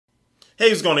Hey,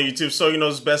 what's going on YouTube? So,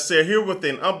 it's Best here with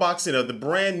an unboxing of the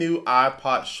brand new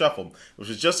iPod Shuffle, which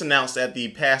was just announced at the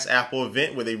past Apple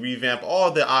event where they revamped all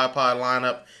the iPod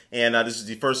lineup. And this is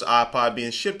the first iPod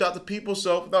being shipped out to people.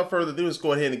 So without further ado, let's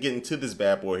go ahead and get into this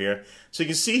bad boy here. So you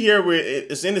can see here where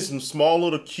it's in this small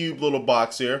little cube little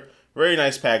box here. Very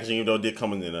nice packaging, even though it did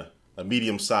come in a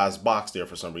medium-sized box there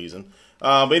for some reason.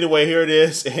 But anyway, here it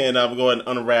is, and I'm going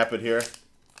to unwrap it here.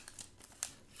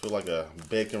 Feel like a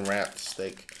bacon wrapped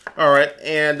steak. All right,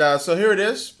 and so here it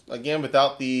is again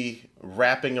without the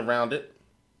wrapping around it.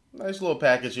 Nice little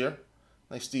package here.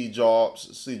 Like Steve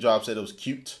Jobs. Steve Jobs said it was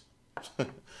cute.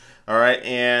 All right,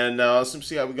 and let's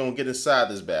see how we're gonna get inside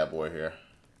this bad boy here.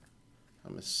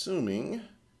 I'm assuming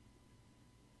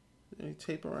any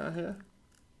tape around here.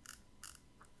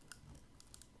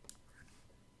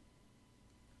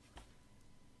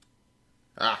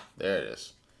 Ah, there it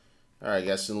is. All right,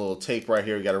 got some little tape right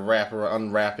here. We got to wrap or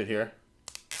unwrap it here.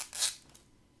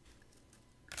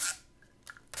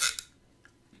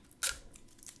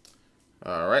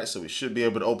 All right, so we should be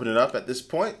able to open it up at this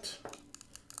point.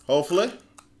 Hopefully.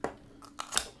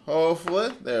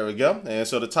 Hopefully. There we go. And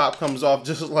so the top comes off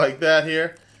just like that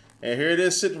here. And here it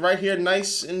is sitting right here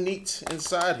nice and neat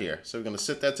inside here. So we're going to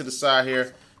sit that to the side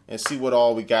here and see what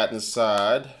all we got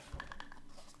inside.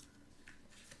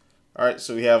 All right,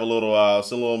 so we have a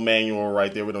little manual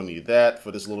right there. We don't need that for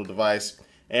this little device.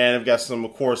 And we've got some,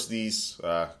 of course, these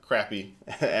crappy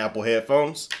Apple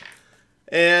headphones.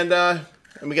 And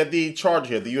we got the charger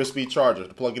here, the USB charger,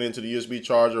 to plug it into the USB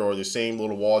charger or the same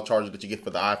little wall charger that you get for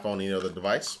the iPhone and any other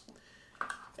device.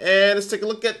 And let's take a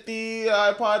look at the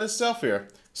iPod itself here.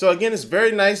 So again, it's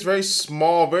very nice, very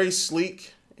small, very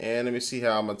sleek. And let me see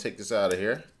how I'm going to take this out of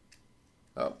here.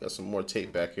 Oh, got some more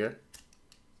tape back here.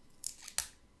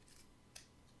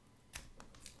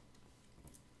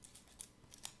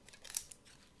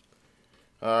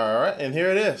 All right, and here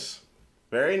it is.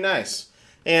 Very nice.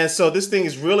 And so this thing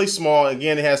is really small.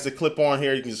 Again, it has the clip on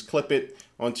here. You can just clip it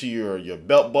onto your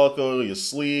belt buckle, your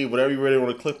sleeve, whatever you really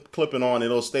want to clip it on.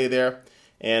 It'll stay there.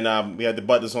 And we have the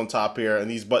buttons on top here.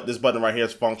 And this button right here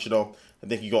is functional. I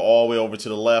think you go all the way over to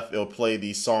the left. It'll play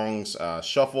the songs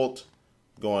shuffled.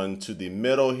 Going to the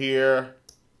middle here.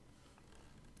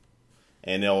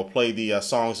 And it'll play the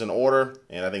songs in order.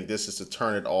 And I think this is to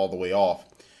turn it all the way off.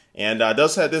 And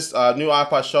does have this new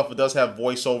iPod Shuffle does have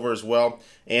voiceover as well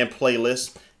and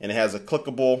playlist, and it has a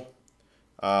clickable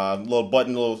little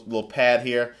button, little pad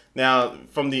here. Now,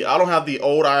 I don't have the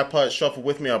old iPod Shuffle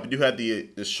with me. I do have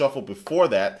the Shuffle before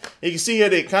that. And you can see here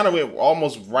they kind of went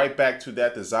almost right back to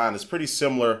that design. It's pretty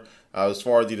similar as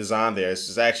far as the design there.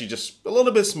 It's actually just a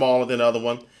little bit smaller than the other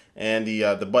one, and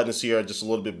the buttons here are just a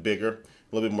little bit bigger,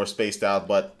 a little bit more spaced out,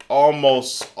 but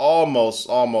almost.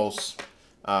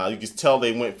 You can tell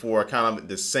they went for kind of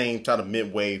the same kind of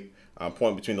midway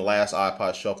point between the last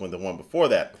iPod Shuffle and the one before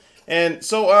that. And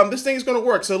so this thing is going to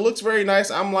work. So it looks very nice.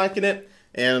 I'm liking it.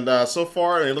 And so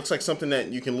far, it looks like something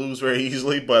that you can lose very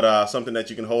easily, but something that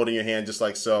you can hold in your hand just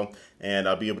like so. And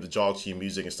I'll be able to jog to your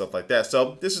music and stuff like that.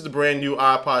 So this is the brand new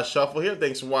iPod Shuffle here.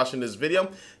 Thanks for watching this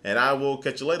video. And I will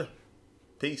catch you later.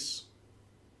 Peace.